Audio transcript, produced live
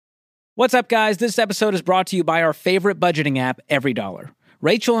What's up, guys? This episode is brought to you by our favorite budgeting app, EveryDollar.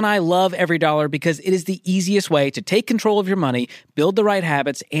 Rachel and I love EveryDollar because it is the easiest way to take control of your money, build the right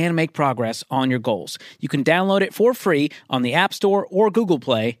habits, and make progress on your goals. You can download it for free on the App Store or Google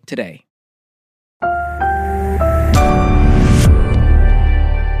Play today.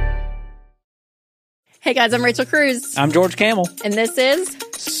 Hey guys, I'm Rachel Cruz. I'm George Camel. And this is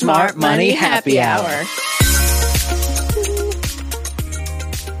Smart Money Happy Hour.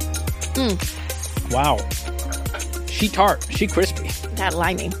 Wow. She tart. She crispy. That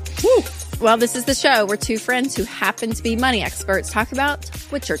limey. Woo. Well, this is the show where two friends who happen to be money experts talk about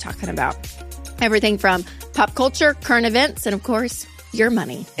what you're talking about. Everything from pop culture, current events, and of course, your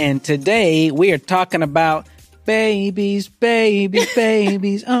money. And today we are talking about babies.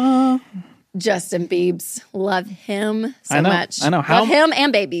 Justin Biebs. Love him so much. I know. Love him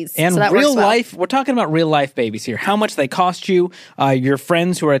and babies. And so that real works well. life, we're talking about real life babies here. How much they cost you, your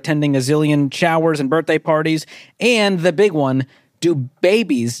friends who are attending a zillion showers and birthday parties, and the big one, do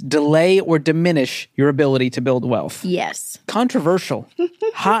babies delay or diminish your ability to build wealth? Yes. Controversial.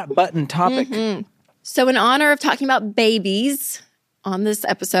 Hot button topic. Mm-hmm. So in honor of talking about babies on this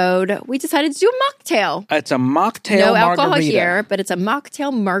episode, we decided to do a mocktail. It's a mocktail No margarita. alcohol here, but it's a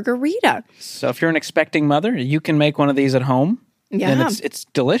mocktail margarita. So if you're an expecting mother, you can make one of these at home. Yeah. And it's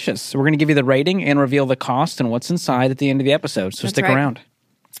delicious. So we're going to give you the rating and reveal the cost and what's inside at the end of the episode. So stick around.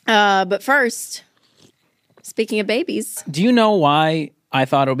 But first, speaking of babies. Do you know why I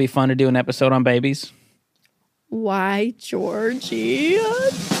thought it would be fun to do an episode on babies? Why, Georgie?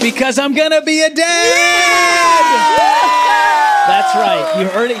 Because I'm going to be a dad! Yeah! That's right. You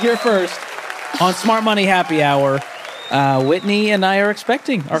heard it here first on Smart Money Happy Hour. Whitney and I are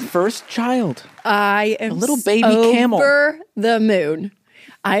expecting our first child. I am a little baby camel. Over the moon.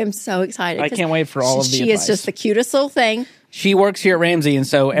 I am so excited. I can't wait for all of the She advice. is just the cutest little thing. She works here at Ramsey, and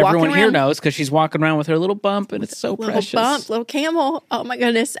so everyone here knows because she's walking around with her little bump, and it's so precious. Little bump, little camel. Oh my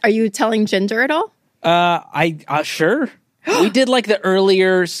goodness. Are you telling gender at all? Sure. We did like the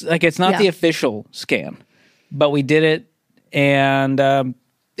earlier, like it's not the official scan, but we did it, and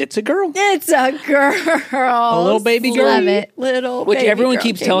it's a girl. It's a girl. A little baby girl. Love it. Little Which baby everyone girl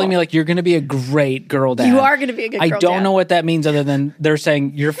keeps camel. telling me, like, you're going to be a great girl dad. You are going to be a good girl I don't dad. know what that means other than they're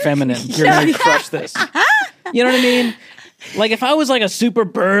saying you're feminine. You're going to crush this. You know what I mean? Like, if I was like a super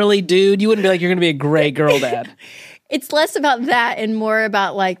burly dude, you wouldn't be like, you're going to be a great girl dad. It's less about that and more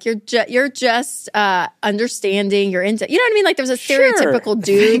about like you're just understanding. You're into, you know what I mean? Like there's a stereotypical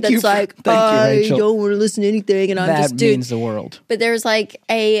dude that's like, I don't want to listen to anything, and I'm just dude. That means the world. But there's like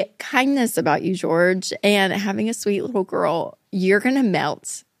a kindness about you, George, and having a sweet little girl. You're gonna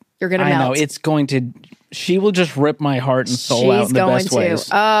melt. You're gonna melt. I know it's going to. She will just rip my heart and soul out in the best ways.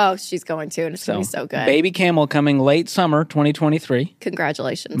 Oh, she's going to, and it's gonna be so good. Baby Camel coming late summer 2023.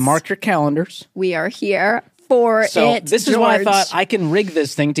 Congratulations! Mark your calendars. We are here. This is why I thought I can rig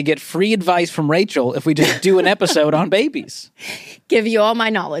this thing to get free advice from Rachel if we just do an episode on babies. Give you all my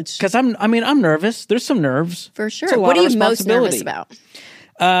knowledge. Because I'm nervous. There's some nerves. For sure. What are you most nervous about?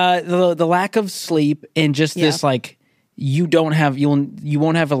 The lack of sleep and just this like you won't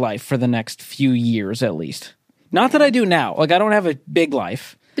have a life for the next few years at least. Not that I do now. Like I don't have a big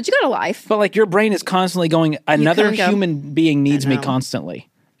life. But you got a life. But like your brain is constantly going, another human being needs me constantly.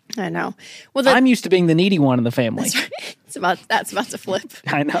 I know. Well, I'm used to being the needy one in the family. That's right. That's about to flip.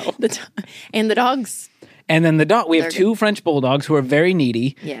 I know. And the dogs. And then the dog. We have two French bulldogs who are very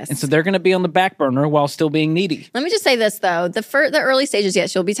needy. Yes. And so they're going to be on the back burner while still being needy. Let me just say this though: the early stages,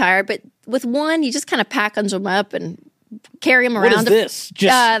 yes, you'll be tired, but with one, you just kind of package them up and carry them around. What is this?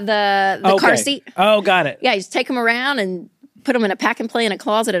 Just the car seat. Oh, got it. Yeah, you just take them around and put them in a pack and play in a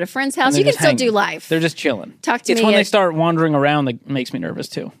closet at a friend's house. You can still do life. They're just chilling. Talk to me. It's when they start wandering around that makes me nervous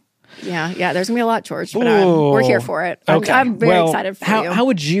too. Yeah. There's gonna be a lot, George, but we're here for it. Okay. I'm very excited for you. How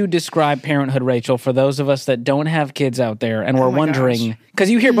would you describe parenthood, Rachel, for those of us that don't have kids out there and we're wondering? Because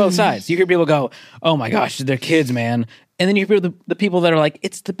you hear both sides. You hear people go, "Oh my gosh, they're kids, man," and then you hear the people that are like,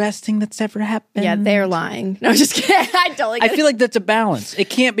 "It's the best thing that's ever happened." Yeah, they're lying. No, just kidding. I feel like that's a balance. It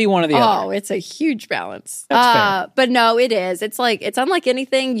can't be one or the other. Oh, it's a huge balance. That's fair. But no, it is. It's unlike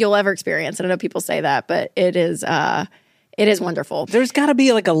anything you'll ever experience. And I know people say that, but it is wonderful. There's got to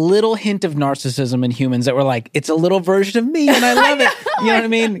be like a little hint of narcissism in humans that we're like, it's a little version of me and I love it. You know what I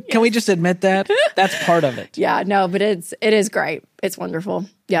mean? Can we just admit that? That's part of it. Yeah, no, but it is great. It's wonderful.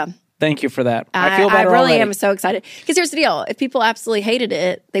 Yeah. Thank you for that. I feel better I really already. am so excited. Because here's the deal. If people absolutely hated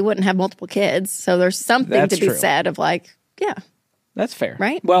it, they wouldn't have multiple kids. So there's something to be said of like, yeah. That's fair.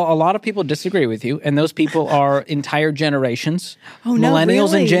 Right? Well, a lot of people disagree with you, and those people are entire generations. Oh, no,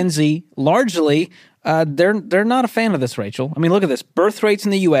 Millennials really? and Gen Z, largely, They're not a fan of this, Rachel. I mean, look at this. Birth rates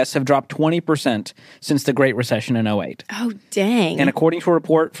in the U.S. have dropped 20% since the Great Recession in 2008. Oh, dang. And according to a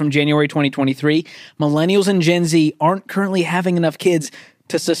report from January 2023, millennials and Gen Z aren't currently having enough kids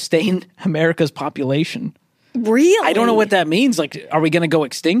to sustain America's population. Really? I don't know what that means. Like, are we going to go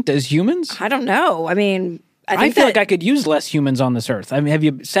extinct as humans? I don't know. I mean, I feel like I could use less humans on this earth. I mean, have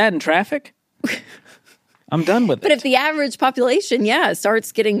you sat in traffic? I'm done with it. But if the average population,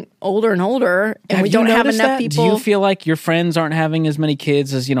 starts getting older and older, and we don't have enough people. Do you feel like your friends aren't having as many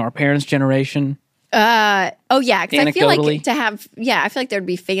kids as, our parents' generation? Because I feel like I feel like there'd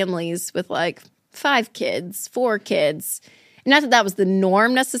be families with like 5 kids, 4 kids. Not that was the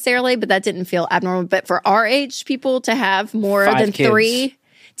norm necessarily, but that didn't feel abnormal. But for our age people to have more 5 than kids. 3,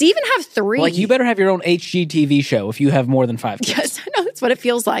 to even have 3. Like, you better have your own HGTV show if you have more than 5 kids. Yes, I know. That's what it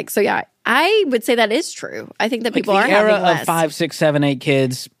feels like. So, I would say that is true. I think that people are having less. The era of 5, 6, 7, 8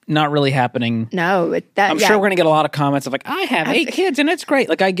 kids, not really happening. No. I'm sure we're going to get a lot of comments of like, I have 8 kids and it's great.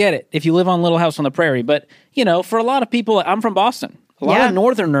 Like, I get it if you live on Little House on the Prairie. But, for a lot of people, I'm from Boston. A lot of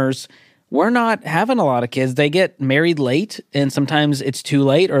Northerners, we're not having a lot of kids. They get married late, and sometimes it's too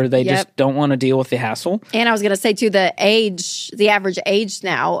late, or they just don't want to deal with the hassle. And I was going to say, too, the average age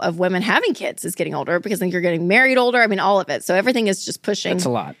now of women having kids is getting older because I think you're getting married older. I mean, all of it. So everything is just pushing. That's a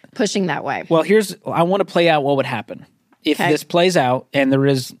lot. Pushing that way. Well, I want to play out what would happen if this plays out and there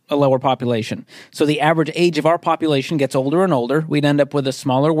is a lower population. So the average age of our population gets older and older. We'd end up with a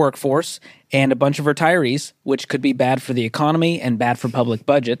smaller workforce and a bunch of retirees, which could be bad for the economy and bad for public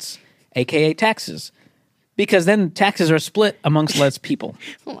budgets, a.k.a. taxes. Because then taxes are split amongst less people.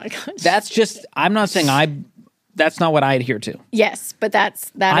 Oh, my gosh. That's just, I'm not saying that's not what I adhere to. Yes, but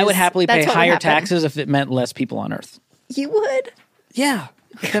I would happily pay higher taxes if it meant less people on Earth. You would? Yeah.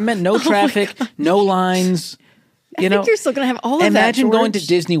 If it meant no traffic, no lines. I think you're still going to have all of that, Imagine going to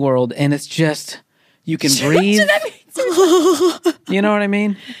Disney World and it's just, you can breathe. You know what I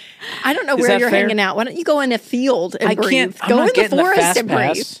mean? I don't know where you're hanging out. Why don't you go in a field and breathe? Go in the forest and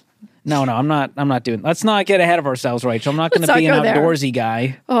breathe. No, I'm not doing. Let's not get ahead of ourselves, Rachel. I'm not going to be an outdoorsy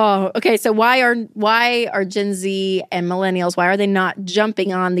guy. Oh, okay. So why are Gen Z and millennials, why are they not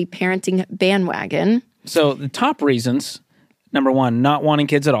jumping on the parenting bandwagon? So the top reasons, number one, not wanting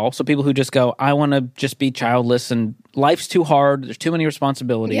kids at all. So people who just go, I want to just be childless and life's too hard. There's too many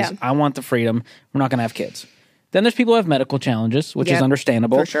responsibilities. Yeah. I want the freedom. We're not going to have kids. Then there's people who have medical challenges, which is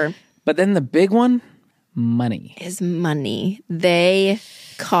understandable. For sure. But then the big one, money. Is money. They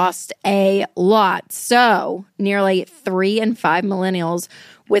cost a lot. So nearly 3 in 5 millennials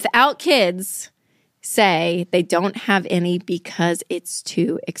without kids say they don't have any because it's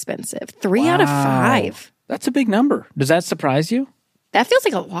too expensive. 3 out of 5. That's a big number. Does that surprise you? That feels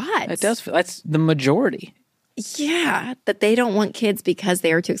like a lot. It does. That's the majority. Yeah, that they don't want kids because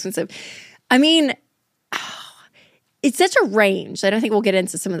they are too expensive. I mean, it's such a range. I don't think we'll get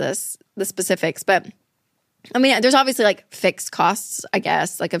into some of the specifics, but I mean, there's obviously like fixed costs, I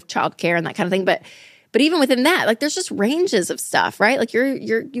guess, like of childcare and that kind of thing. But even within that, like there's just ranges of stuff, right? Like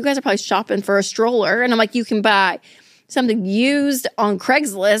you guys are probably shopping for a stroller, and I'm like, you can buy something used on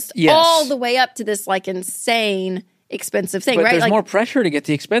Craigslist all the way up to this like insane expensive thing, but right? There's like, more pressure to get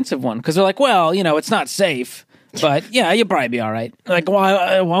the expensive one because they're like, well, it's not safe. But yeah, you'll probably be all right. Like, well,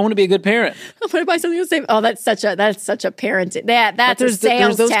 I want to be a good parent. I'm going to buy something that's safe. Oh, that's such a parent. That's a sales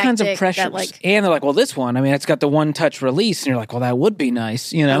there's those tactic kinds of pressures. And they're like, well, this one, I mean, it's got the one-touch release. And you're like, well, that would be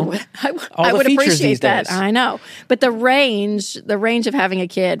nice, I would appreciate that. Days. I know. But the range of having a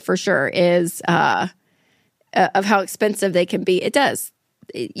kid for sure is of how expensive they can be. It does.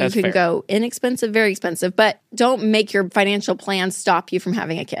 You can go inexpensive, very expensive. But don't make your financial plan stop you from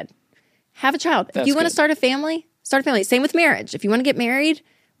having a kid. Have a child. If you want to start a family, start a family. Same with marriage. If you want to get like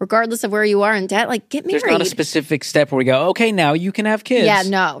regardless of where you are in debt, like get married. There's not a specific step where we go, okay, now you can have kids. Yeah,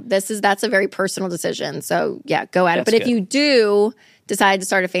 no. That's a very personal decision. So yeah, go at it. But if you do decide to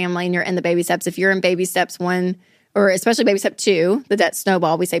start a family and you're in the baby steps, if you're in baby steps 1, or especially baby step 2, the debt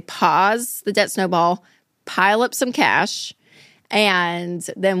snowball, we say pause the debt snowball, pile up some cash, and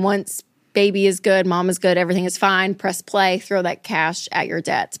then once baby is good, mom is good, everything is fine, press play, throw that cash at your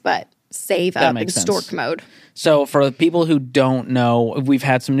debt. But save up in stork mode. So for the people who don't know, we've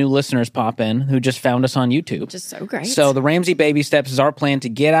had some new listeners pop in who just found us on YouTube. Which is so great. So the Ramsey Baby Steps is our plan to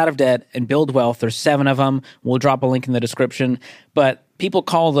get out of debt and build wealth. There's 7 of them. We'll drop a link in the description. But people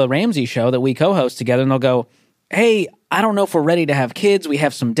call the Ramsey show that we co-host together and they'll go, hey, I don't know if we're ready to have kids. We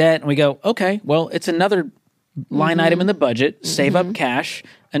have some debt. And we go, okay, well, it's another line item in the budget. Save up cash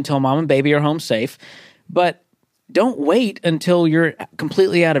until mom and baby are home safe. But don't wait until you're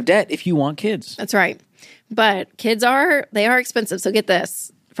completely out of debt if you want kids. That's right. But kids are expensive. So get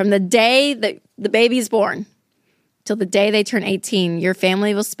this. from the day that the baby is born till the day they turn 18, your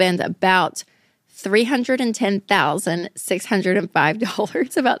family will spend about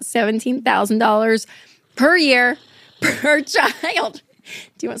 $310,605, about $17,000 per year per child.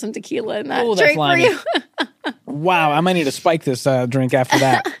 Do you want some tequila in that drink for you? Wow, I might need to spike this drink after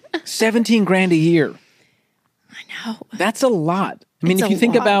that. 17 grand a year. I know. That's a lot. I mean, It's if you a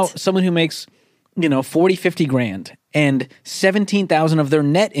think lot. about someone who makes, 40, 50 grand and 17,000 of their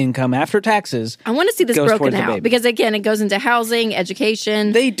net income after taxes. I want to see this goes broken towards the out baby. because, again, it goes into housing,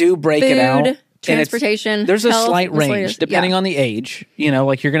 education. They do break food, it out. and transportation, there's a health, slight range miscellaneous. depending Yeah. on the age.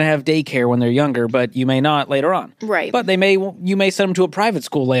 Like you're going to have daycare when they're younger, but you may not later on. Right. But you may send them to a private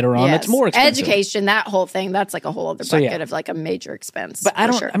school later on. That's Yes. more expensive. Education, that whole thing, that's like a whole other bucket yeah. of like a major expense. But I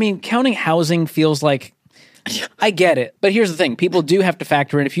for don't. sure. I mean, counting housing feels like. I get it, but here's the thing: people do have to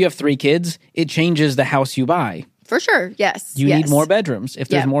factor in. If you have 3 kids, it changes the house you buy. For sure, yes. You need more bedrooms if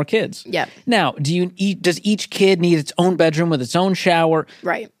there's Yeah. more kids. Yeah. Now, does each kid need its own bedroom with its own shower?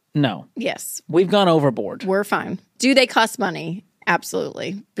 Right. No. Yes. We've gone overboard. We're fine. Do they cost money?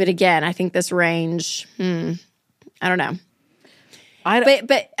 Absolutely. But again, I think this range, I don't know.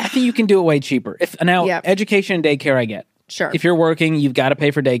 But I think you can do it way cheaper. Yeah. Education and daycare, I get. Sure. If you're working, you've got to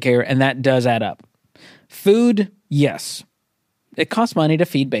pay for daycare, and that does add up. Food, yes. It costs money to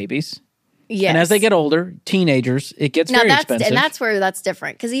feed babies. yes. And as they get older, teenagers, it gets very expensive. And that's where that's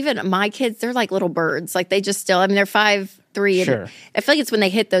different. Because even my kids, they're like little birds. Like they just still, they're 5'3". Sure. And I feel like it's when they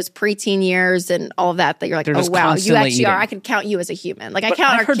hit those preteen years and all of that you're like, They're oh, just wow, you constantly actually are. eating. I could count you as a human. Like I But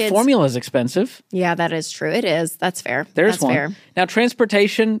count I've our heard kids. formula is expensive. Yeah, that is true. It is. That's fair. There's that's one. fair. Now,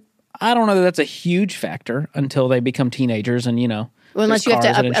 transportation, I don't know that that's a huge factor until they become teenagers and, Well, unless you have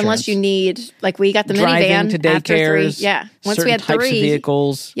to, unless you need, like we got the driving minivan to after 3. daycares. Yeah. Once certain we had types 3. of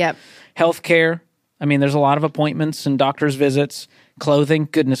vehicles. Yep. Healthcare. I mean, there's a lot of appointments and doctor's visits. Clothing.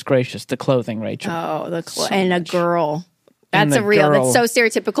 Goodness gracious, the clothing, Rachel. Oh, So and a much. girl. And That's the a real. girl. That's so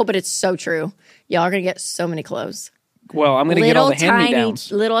stereotypical, but it's so true. Y'all are gonna get so many clothes. Well, I'm going to get all the tiny,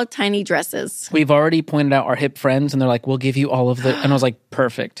 hand-me-downs. little tiny dresses. We've already pointed out our hip friends, and they're like, we'll give you all of the... And I was like,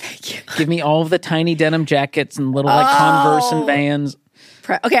 perfect. Give me all of the tiny denim jackets and little Converse and Vans.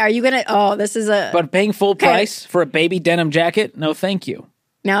 Okay, are you gonna? Oh, this is a. But paying full price for a baby denim jacket? No, thank you.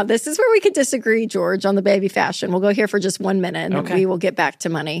 Now this is where we could disagree, George, on the baby fashion. We'll go here for just 1 minute, and Okay. then we will get back to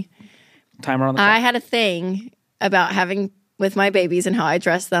money. Timer on the I clock. had a thing about having with my babies and how I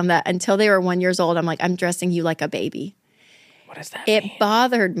dress them that until they were 1 year old, I'm like, I'm dressing you like a baby. What does that It mean?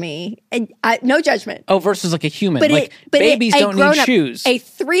 bothered me, and no judgment. Oh, versus like a human. But like babies a don't need grown-up, shoes. A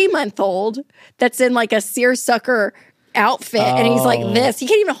 3-month-old that's in like a seersucker outfit, and he's like this. He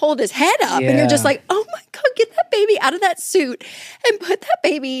can't even hold his head up, and you're just Yeah. like, oh my god, get that baby out of that suit and put that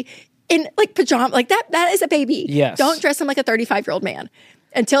baby in like pajama. Like that. That is a baby. Yes. Don't dress him like a 35-year-old man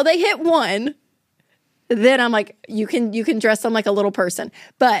until they hit 1. Then I'm like, you can dress them like a little person,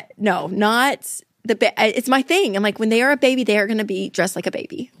 but no, not. It's my thing. I'm like, when they are a baby, they are going to be dressed like a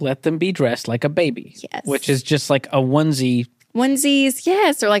baby. Let them be dressed like a baby. Yes. Which is just like a onesie. Onesies,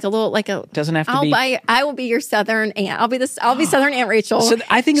 yes, or like a little, like a. Doesn't have to be- I will be your Southern aunt. I'll be Southern Aunt Rachel. So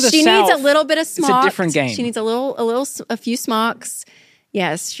I think of the she South, needs a little bit of it's a smock. different game. She needs a few smocks.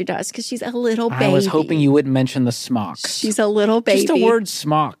 Yes, she does because she's a little baby. I was hoping you wouldn't mention the smocks. She's a little baby. Just the word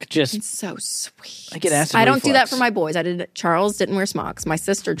smock. Just So sweet. I get acid I don't do that reflux. for my boys. Charles didn't wear smocks. My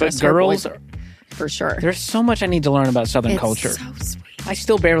sister but dressed her girls. boys for sure. There's so much I need to learn about Southern It's culture. so sweet. I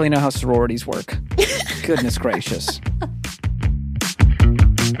still barely know how sororities work. Goodness gracious.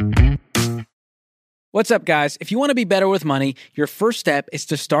 What's up, guys? If you want to be better with money, your first step is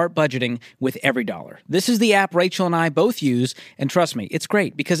to start budgeting with EveryDollar. This is the app Rachel and I both use, and trust me, it's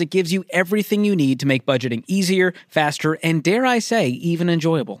great because it gives you everything you need to make budgeting easier, faster, and dare I say, even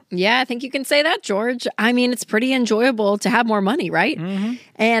enjoyable. Yeah, I think you can say that, George. I mean, it's pretty enjoyable to have more money, right?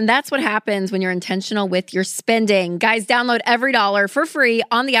 And that's what happens when you're intentional with your spending. Guys, download EveryDollar for free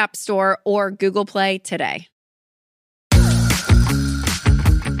on the App Store or Google Play today.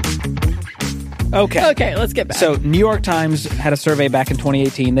 Okay, let's get back. So, New York Times had a survey back in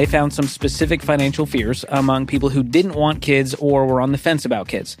 2018. They found some specific financial fears among people who didn't want kids or were on the fence about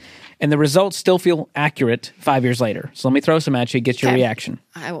kids. And the results still feel accurate 5 years later. So let me throw some at you, get your Okay. reaction.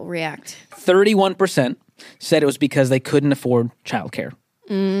 I will react. 31% said it was because they couldn't afford childcare.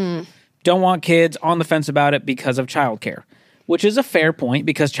 Don't want kids, on the fence about it because of childcare, which is a fair point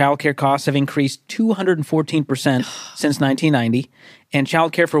because childcare costs have increased 214% since 1990, and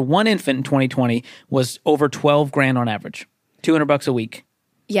childcare for one infant in 2020 was over 12 grand on average, $200 a week,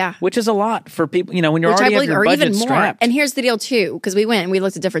 Yeah. which is a lot for people, you know, when you're Which I already have believe, your or budget even more. strapped. And here's the deal too, because we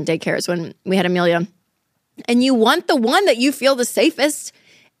looked at different daycares when we had Amelia, and you want the one that you feel the safest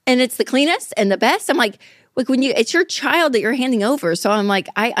and it's the cleanest and the best. I'm like when it's your child that you're handing over. So I'm like,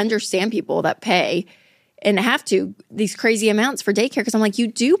 I understand people that pay and have to these crazy amounts for daycare because I'm like, you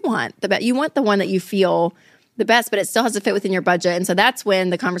do want the best. You want the one that you feel the best, but it still has to fit within your budget. And so that's when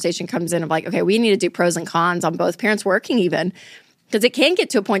the conversation comes in of like, okay, we need to do pros and cons on both parents working even. Because it can get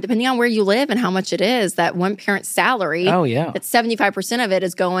to a point, depending on where you live and how much it is, that one parent's salary, that 75% of it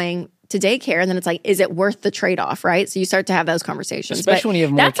is going to daycare. And then it's like, is it worth the trade-off, right? So you start to have those conversations. Especially when you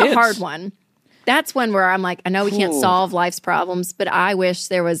have more kids. That's a hard one. That's one where I'm like, I know we can't solve life's problems, but I wish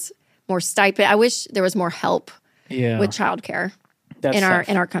there was more stipend. I wish there was more help with childcare in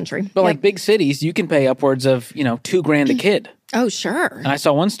our country. But like big cities, you can pay upwards of, $2,000 a kid. Oh, sure. And I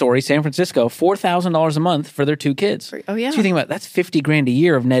saw one story, San Francisco, $4,000 a month for their 2 kids. Oh, yeah. So you think about it, that's $50,000 a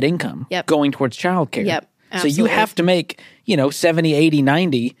year of net income going towards childcare. Yep. Absolutely. So you have to make, 70, 80,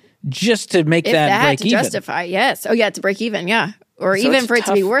 90 just to make that break to even. Justify, yes. Oh, yeah, to break even, yeah. Or so even for it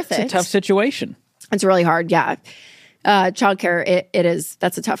to be worth it. It's a tough situation. It's really hard, yeah. Childcare, it is.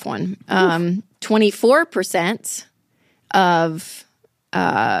 That's a tough one. 24% of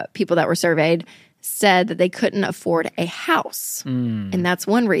people that were surveyed said that they couldn't afford a house. And that's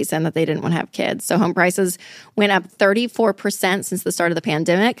one reason that they didn't want to have kids. So home prices went up 34% since the start of the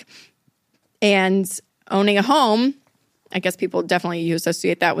pandemic. And owning a home, I guess people definitely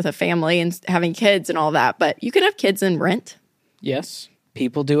associate that with a family and having kids and all that. But you can have kids and rent. Yes.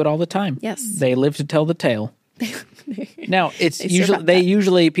 People do it all the time. Yes. They live to tell the tale. Now, it's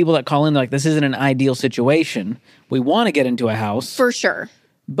usually people that call in like, this isn't an ideal situation. We want to get into a house. For sure.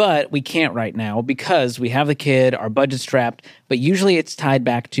 But we can't right now because we have the kid, our budget's strapped, but usually it's tied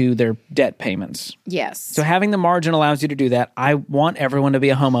back to their debt payments. Yes. So having the margin allows you to do that. I want everyone to be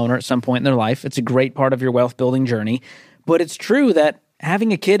a homeowner at some point in their life. It's a great part of your wealth building journey. But it's true that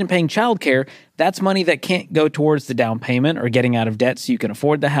having a kid and paying childcare, that's money that can't go towards the down payment or getting out of debt so you can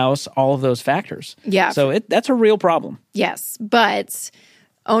afford the house, all of those factors. Yeah. So that's a real problem. Yes. But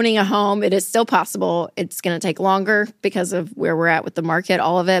owning a home, it is still possible. It's going to take longer because of where we're at with the market,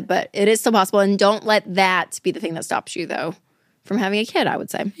 all of it, but it is still possible. And don't let that be the thing that stops you, though, from having a kid, I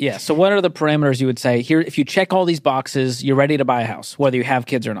would say. Yeah. So what are the parameters you would say? Here, if you check all these boxes, you're ready to buy a house, whether you have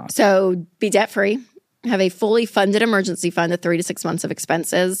kids or not. So be debt-free. Have a fully funded emergency fund of 3 to 6 months of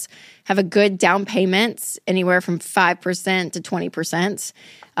expenses. Have a good down payment, anywhere from 5% to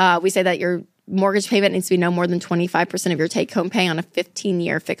 20%. We say that your mortgage payment needs to be no more than 25% of your take-home pay on a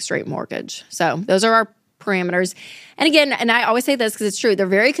 15-year fixed-rate mortgage. So those are our parameters. And again, and I always say this because it's true, they're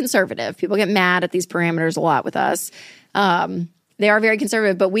very conservative. People get mad at these parameters a lot with us. They are very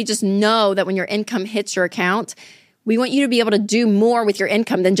conservative, but we just know that when your income hits your account, we want you to be able to do more with your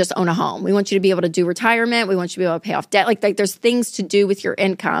income than just own a home. We want you to be able to do retirement. We want you to be able to pay off debt. Like there's things to do with your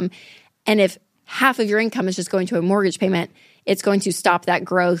income. And if half of your income is just going to a mortgage payment, it's going to stop that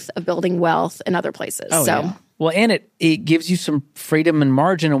growth of building wealth in other places. Yeah. Well, and it gives you some freedom and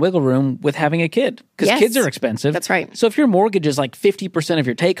margin and wiggle room with having a kid because kids are expensive. That's right. So if your mortgage is like 50% of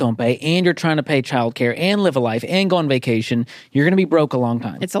your take-home pay and you're trying to pay childcare and live a life and go on vacation, you're going to be broke a long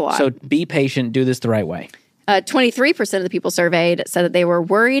time. It's a lot. So be patient. Do this the right way. 23% of the people surveyed said that they were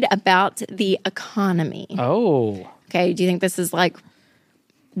worried about the economy. Oh. Okay. Do you think this is like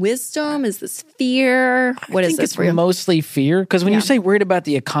wisdom? Is this fear? What is this for you? It's mostly fear. Because when you say worried about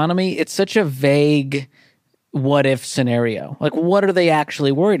the economy, it's such a vague what-if scenario. Like, what are they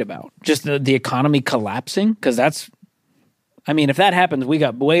actually worried about? Just the economy collapsing? Because that's, if that happens, we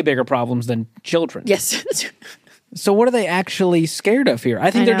got way bigger problems than children. Yes. So what are they actually scared of here?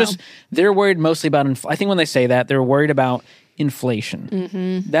 I think they're worried mostly about, I think when they say that, they're worried about inflation.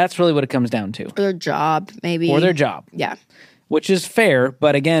 Mm-hmm. That's really what it comes down to. Or their job, maybe. Or their job. Yeah. Which is fair,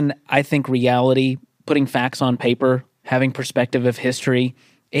 but again, I think reality, putting facts on paper, having perspective of history,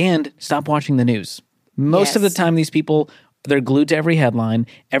 and stop watching the news. Most of the time, these people, they're glued to every headline.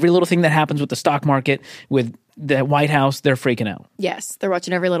 Every little thing that happens with the stock market, with the White House, they're freaking out. Yes, they're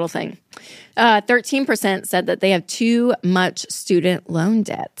watching every little thing. 13% said that they have too much student loan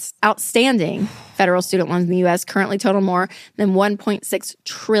debt. Outstanding federal student loans in the U.S. currently total more than $1.6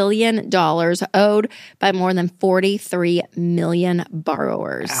 trillion owed by more than 43 million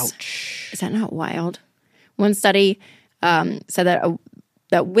borrowers. Ouch. Is that not wild? One study said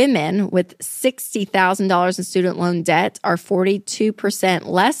that women with $60,000 in student loan debt are 42%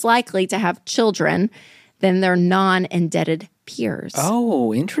 less likely to have children than their non-indebted peers.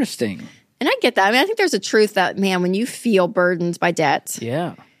 Oh, interesting. And I get that. I think there's a truth that, man, when you feel burdened by debt,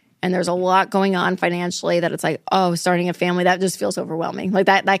 and there's a lot going on financially, that it's like, oh, starting a family, that just feels overwhelming. Like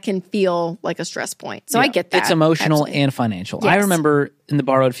that can feel like a stress point. So I get that. It's emotional and financial. Yes. I remember in the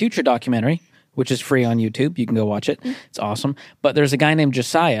Borrowed Future documentary, which is free on YouTube. You can go watch it. It's awesome. But there's a guy named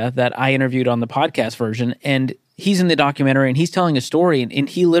Josiah that I interviewed on the podcast version, and he's in the documentary, and he's telling a story, and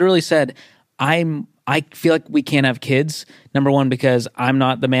he literally said, I feel like we can't have kids, number one, because I'm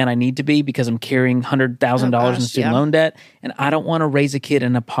not the man I need to be because I'm carrying $100,000 in student loan debt, and I don't want to raise a kid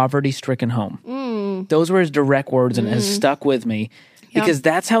in a poverty-stricken home. Those were his direct words, and it has stuck with me because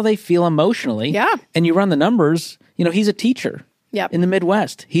that's how they feel emotionally. Yeah. And you run the numbers, he's a teacher. Yep. In the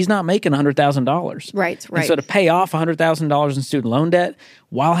Midwest, he's not making $100,000. Right. And so to pay off $100,000 in student loan debt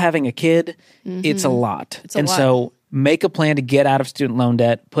while having a kid, it's a lot. So make a plan to get out of student loan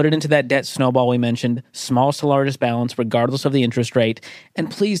debt, put it into that debt snowball we mentioned, smallest to largest balance, regardless of the interest rate. And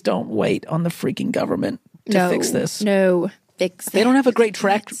please don't wait on the freaking government to fix this. No, fix it. They don't have a great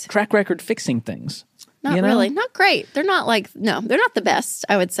track record fixing things. Not really. Not great. They're not they're not the best,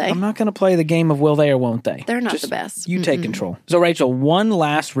 I would say. I'm not going to play the game of will they or won't they. They're not the best. You take control. So, Rachel, one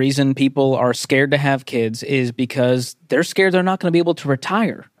last reason people are scared to have kids is because they're scared they're not going to be able to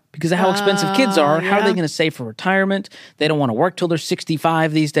retire because of how expensive kids are. How are they going to save for retirement? They don't want to work till they're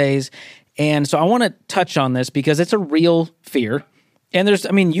 65 these days. And so I want to touch on this because it's a real fear.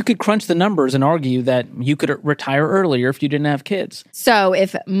 And you could crunch the numbers and argue that you could retire earlier if you didn't have kids. So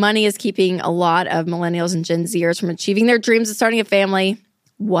if money is keeping a lot of millennials and Gen Zers from achieving their dreams of starting a family,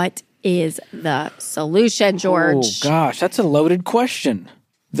 what is the solution, George? Oh, gosh, that's a loaded question.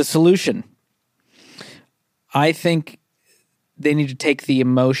 The solution. I think they need to take the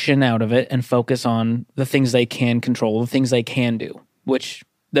emotion out of it and focus on the things they can control, the things they can do, which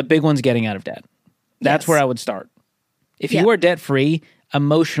the big one's getting out of debt. That's where I would start. If you are debt-free,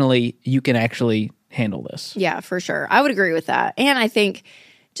 emotionally, you can actually handle this. Yeah, for sure. I would agree with that. And I think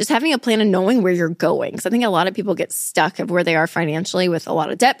just having a plan and knowing where you're going. Because I think a lot of people get stuck of where they are financially with a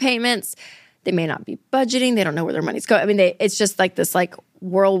lot of debt payments. They may not be budgeting. They don't know where their money's going. It's just like this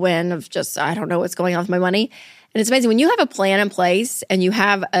whirlwind of just, I don't know what's going on with my money. And it's amazing. When you have a plan in place and you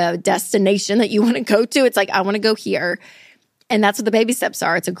have a destination that you want to go to, it's like, I want to go here. And that's what the baby steps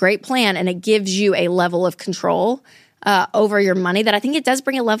are. It's a great plan, and it gives you a level of control over your money that I think it does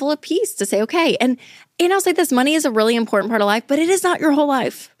bring a level of peace to say, okay. And I'll say this, money is a really important part of life, but it is not your whole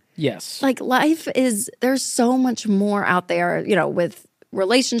life. Yes. Life there's so much more out there, with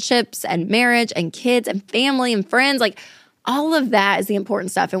relationships and marriage and kids and family and friends. All of that is the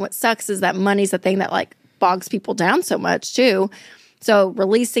important stuff. And what sucks is that money's the thing that bogs people down so much too. So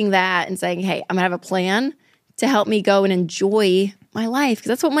releasing that and saying, hey, I'm going to have a plan to help me go and enjoy my life, because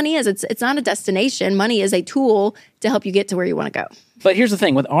that's what money is. It's not a destination. Money is a tool to help you get to where you want to go. But here's the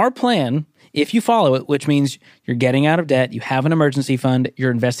thing. With our plan, if you follow it, which means you're getting out of debt, you have an emergency fund,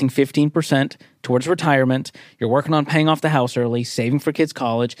 you're investing 15% towards retirement, you're working on paying off the house early, saving for kids'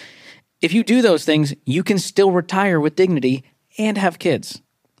 college. If you do those things, you can still retire with dignity and have kids.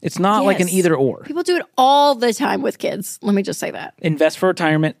 It's not like an either or. People do it all the time with kids. Let me just say that. Invest for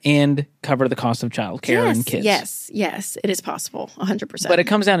retirement and cover the cost of childcare and kids. Yes. It is possible, 100%. But it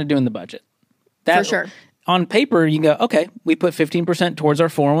comes down to doing the budget. For sure. On paper, you can go, okay, we put 15% towards our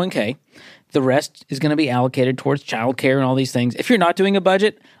 401k. The rest is going to be allocated towards childcare and all these things. If you're not doing a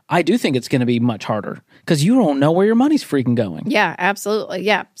budget, I do think it's going to be much harder because you don't know where your money's freaking going. Yeah, absolutely.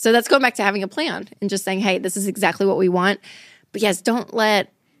 Yeah. So that's going back to having a plan and just saying, hey, this is exactly what we want. But yes, don't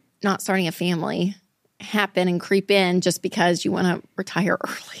let not starting a family happen and creep in just because you want to retire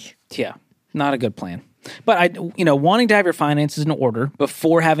early. Yeah, not a good plan. But wanting to have your finances in order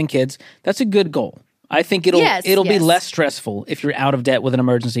before having kids, that's a good goal. I think it'll be less stressful if you're out of debt with an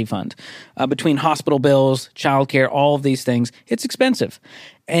emergency fund. Between hospital bills, childcare, all of these things, it's expensive.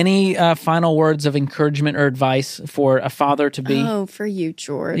 Any final words of encouragement or advice for a father to be? Oh, for you,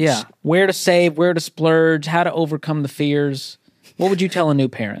 George. Yeah. Where to save, where to splurge, how to overcome the fears. What would you tell a new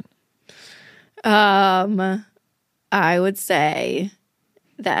parent? I would say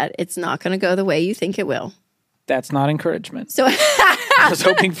that it's not going to go the way you think it will. That's not encouragement. So I was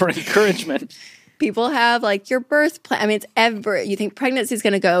hoping for encouragement. People have your birth plan. It's you think pregnancy is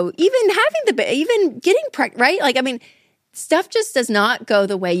going to go, even getting pregnant, right? Stuff just does not go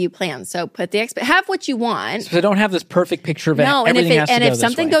the way you plan. So have what you want. So don't have this perfect picture of it. No, and if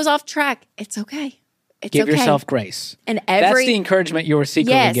something goes off track, it's okay. Give yourself grace. And that's the encouragement you were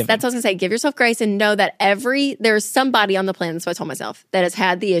secretly giving. Yes, that's what I was going to say. Give yourself grace and know that there's somebody on the planet, that's what I told myself, that has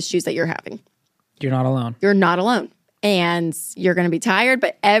had the issues that you're having. You're not alone. You're not alone. And you're going to be tired,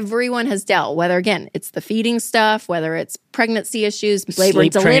 but everyone has dealt, whether, again, it's the feeding stuff, whether it's pregnancy issues, labor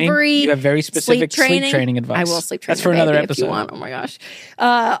and delivery. You have very specific sleep training advice. I will sleep train. That's for another episode. If you want. Oh my gosh.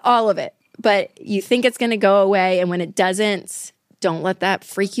 All of it. But you think it's going to go away, and when it doesn't, don't let that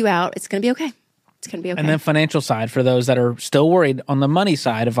freak you out. It's going to be okay. It's going to be okay. And then financial side for those that are still worried on the money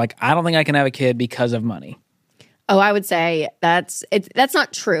side of like, I don't think I can have a kid because of money. Oh, I would say that's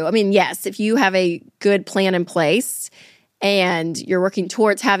not true. I mean, yes, if you have a good plan in place and you're working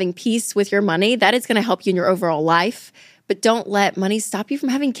towards having peace with your money, that is going to help you in your overall life. But don't let money stop you from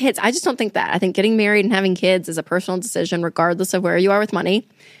having kids. I just don't think that. I think getting married and having kids is a personal decision, regardless of where you are with money.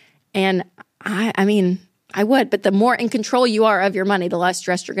 And I mean, I would, but the more in control you are of your money, the less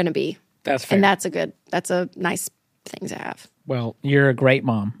stressed you're going to be. That's fair. And that's a nice thing to have. Well, you're a great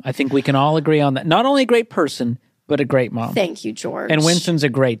mom. I think we can all agree on that. Not only a great person, but a great mom. Thank you, George. And Winston's a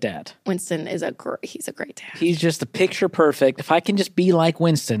great dad. Winston is he's a great dad. He's just a picture perfect. If I can just be like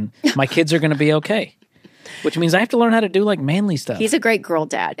Winston, my kids are going to be okay. Which means I have to learn how to do like manly stuff. He's a great girl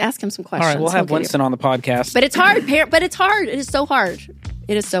dad. Ask him some questions. All right, we'll have Winston on the podcast. But it's hard, but it's hard. It is so hard.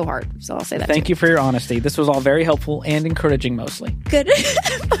 It is so hard. So I'll say that. Thank you for your honesty. This was all very helpful and encouraging mostly. Good.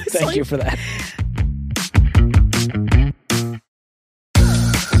 Thank you for that.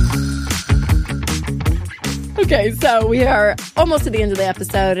 Okay, so we are almost to the end of the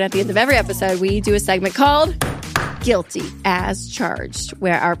episode. And at the end of every episode, we do a segment called Guilty as Charged,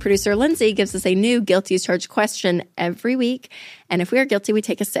 where our producer, Lindsay, gives us a new Guilty as Charged question every week. And if we are guilty, we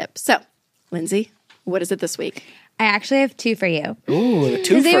take a sip. So, Lindsay, what is it this week? I actually have two for you. Ooh, the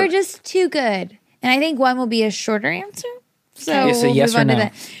two Because they were just too good. And I think one will be a shorter answer. So It's a we'll yes move on or to no.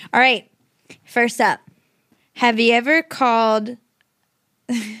 that. All right. First up. Have you ever called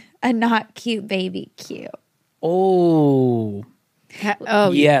a not cute baby cute? Oh.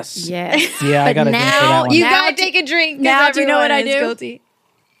 Oh, Yes. Yes. Yeah, I got to drink for that one. You Now gotta do- take a drink. 'cause now do you know what everyone I is do? Guilty.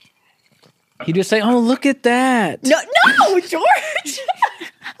 You just say, oh, look at that. No, George.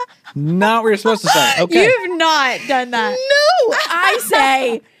 Not what you're supposed to say. Okay. You've not done that. No, I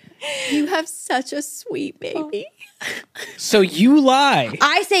say, you have such a sweet baby. So you lie.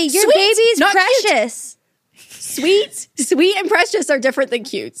 I say your Sweet, baby's not cute. precious. Sweet and precious are different than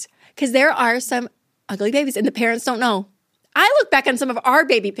cute. Because there are some ugly babies and the parents don't know. I look back on some of our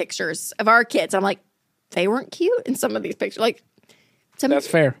baby pictures of our kids. I'm like, they weren't cute in some of these pictures. Like, That's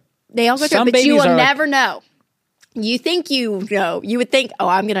fair. they all go through Some it, but you babies will are like- never know. You think you know. You would think, oh,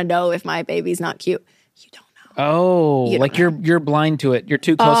 I'm going to know if my baby's not cute. You don't know. Oh, You don't like know. you're blind to it. You're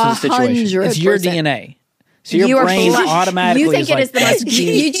too close to the situation. It's your 100%. DNA. So your You are brain blind. automatically You think is it like, is the that's most.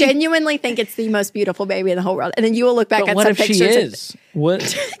 cute. You genuinely think it's the most beautiful baby in the whole world, and then you will look back But at what some if pictures. she is? What?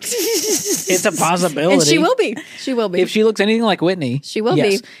 It's a possibility. And she will be. She will be. If she looks anything like Whitney, She will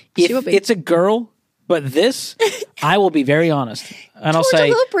yes. be. If She will be. it's a girl, but this, I will be very honest, and I'll Georgia say,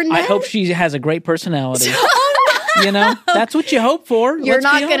 little brunette. I hope she has a great personality. You know, that's what you hope for. You're Let's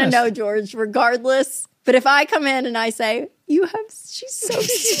not be going to honest. know, George, regardless. But if I come in and I say, she's so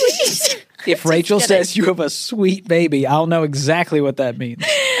sweet. If Rachel kidding. says you have a sweet baby, I'll know exactly what that means.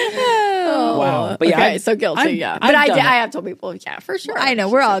 Wow. But yeah, Okay, so guilty, yeah. But I have told people, yeah, for sure. I know,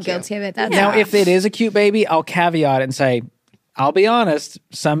 She's we're so all cute. guilty of it. That's Now, if it is a cute baby, I'll caveat it and say, I'll be honest,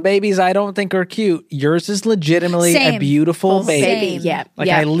 some babies I don't think are cute. Yours is legitimately a Same. beautiful baby. Baby, Same. yeah. Like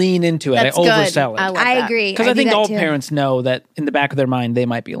yeah. I lean into it. That's I good. oversell it. I love I that. agree. Because I do think that all too. parents know that in the back of their mind, they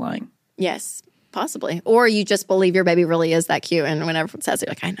might be lying. Yes, possibly. Or you just believe your baby really is that cute. And when everyone says it,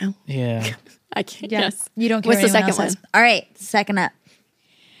 you're like, I know. Yeah. I can't. Yeah. Yes. You don't care What's what the anyone second else one? says. All right, second up.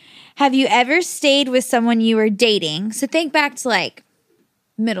 Have you ever stayed with someone you were dating? So think back to like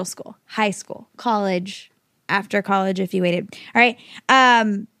middle school, high school, college, after college if you waited. All right.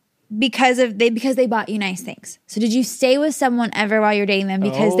 Because they bought you nice things. So did you stay with someone ever while you're dating them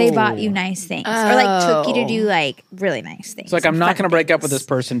because they bought you nice things? Or like took you to do like really nice things? It's like, I'm and not fun going to break up with things? this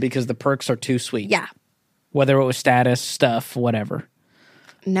person because the perks are too sweet. Yeah. Whether it was status, stuff, whatever.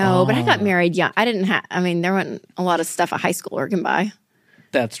 No, but I got married young. I didn't have, there wasn't a lot of stuff a high schooler can buy.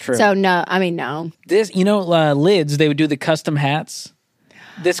 That's true. So no, no. This, Lids, they would do the custom hats.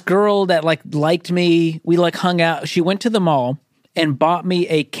 This girl that liked me, we hung out. She went to the mall and bought me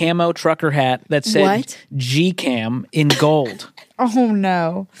a camo trucker hat that said What? G-Cam in gold Oh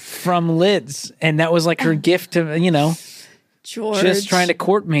no. from Lids. And that was like her gift to, George. just trying to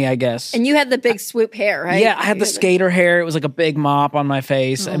court me, I guess. And you had the big swoop hair, right? Yeah, I had the skater hair. It was like a big mop on my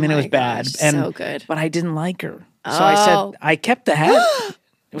face. I mean, it my was bad. gosh, And so good. But I didn't like her. So I said, I kept the hat.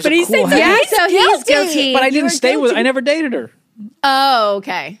 It was But a he cool said, hat. yeah, So he's guilty. But I You didn't were stay with. guilty. I never dated her. Oh,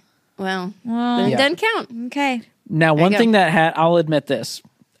 okay. Well, then Yeah. it doesn't count. Okay. Now, one you go. thing that had, I'll admit this.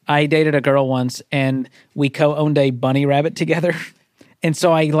 I dated a girl once, and we co-owned a bunny rabbit together. And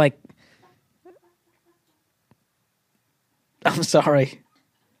so I'm sorry.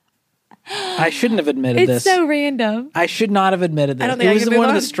 I shouldn't have admitted this. It's so random. I should not have admitted this. I don't think it I was can move one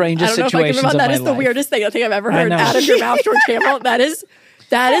on. of the strangest I don't know if I can situations move on. of That my is the life. weirdest thing I think I've ever I heard know. out of your mouth, George Campbell. That is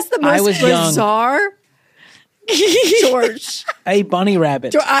That is the I most was young. bizarre. George, A bunny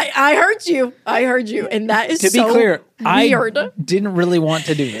rabbit. I heard you. I heard you, and that is To be so clear, weird. I didn't really want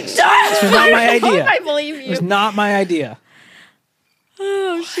to do this. This was not my idea. I believe It was you. not my idea.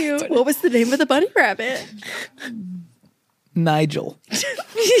 Oh shoot! What was the name of the bunny rabbit? Nigel.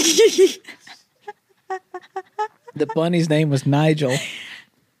 The bunny's name was Nigel.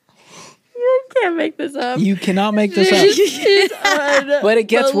 You can't make this up. You cannot make this up. But it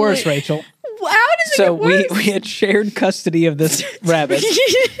gets worse, Rachel. How does it So get worse? we had shared custody of this rabbit.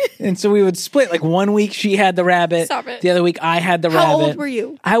 And so we would split. Like 1 week she had the rabbit. Stop it. The other week I had the rabbit. How old were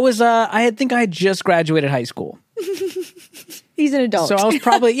you? I was I think I had just graduated high school. He's an adult. So I was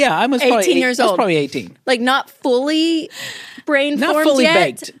probably I was probably 18 years I was old. probably 18. Like not fully brain Not formed fully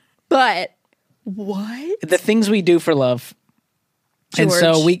yet, baked. but what? The things we do for love. And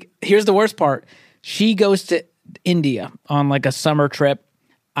so George. here's the worst part. She goes to India on like a summer trip.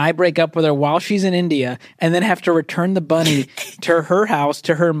 I break up with her while she's in India and then have to return the bunny to her house,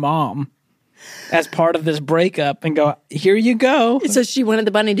 to her mom, as part of this breakup and go, here you go. So she wanted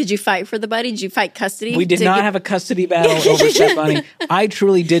the bunny. Did you fight for the bunny? Did you fight custody? We did not have a custody battle over said bunny. I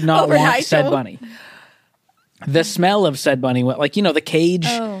truly did not Over want said Nigel? bunny. The smell of said bunny, like, the cage.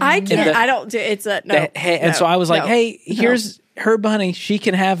 I can't. I don't do. It's a no. And so I was like, hey, here's her bunny. She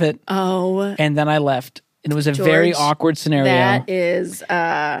can have it. Oh, And then I left. And it was a very George, awkward scenario. that is.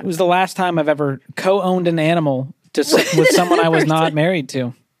 It was the last time I've ever co-owned an animal with someone I was not married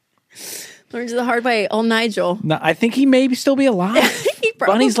to. Learned the hard way. Old Nigel. No, I think he may still be alive. He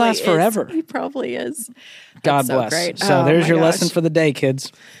probably Bunnies last is. forever. He probably is. God so bless. great. So Oh, there's my your gosh. lesson for the day,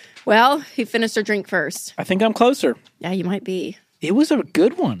 kids. Well, he finished her drink first. I think I'm closer. Yeah, you might be. It was a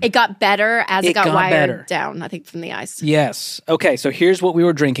good one. It got better as it got wired better. down, I think, from the ice. Yes. Okay, so here's what we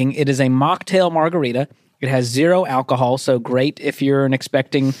were drinking. It is a mocktail margarita. It has 0 alcohol, so great if you're an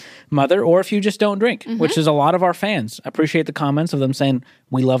expecting mother or if you just don't drink, Mm-hmm. which is a lot of our fans. I appreciate the comments of them saying,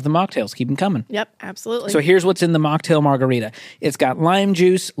 we love the mocktails. Keep them coming. Yep, absolutely. So here's what's in the mocktail margarita. It's got lime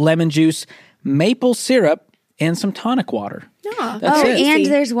juice, lemon juice, maple syrup, and some tonic water. Yeah. That's oh, it. and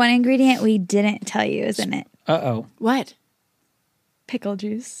there's one ingredient we didn't tell you, isn't it? Uh-oh. What? Pickle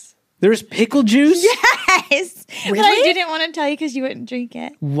juice. There's pickle juice? Yes. But I Really? didn't want to tell you because you wouldn't drink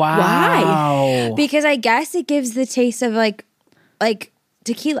it. Wow. Because I guess it gives the taste of like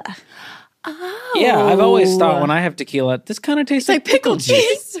tequila. Yeah, I've always thought when I have tequila, this kind of tastes It's like pickle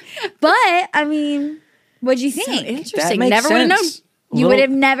cheese. But I mean, what'd you think? So That interesting. makes Never would have known. sense. You would have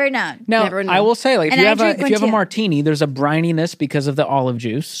never known. Now, Never known. I will say, like, if And you I have drink if you one have a too. martini, there's a brininess because of the olive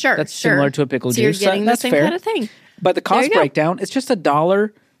juice. Sure, that's sure. similar to a pickle So juice. you're getting the That's same fair. kind of thing. But the cost you go. breakdown, it's just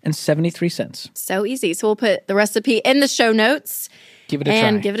 $1.73. So easy. So we'll put the recipe in the show notes Give it a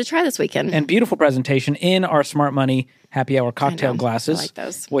and try. give it a try this weekend. And beautiful presentation in our Smart Money Happy Hour cocktail I glasses, like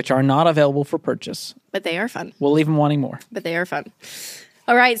those. which are not available for purchase. But they are fun. We'll leave them wanting more. But they are fun.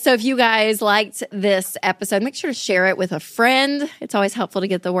 All right. So if you guys liked this episode, make sure to share it with a friend. It's always helpful to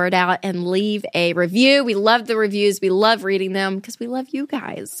get the word out and leave a review. We love the reviews. We love reading them because we love you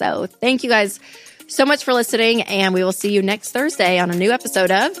guys. So thank you guys so much for listening. And we will see you next Thursday on a new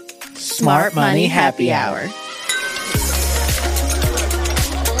episode of Smart Money Happy Hour.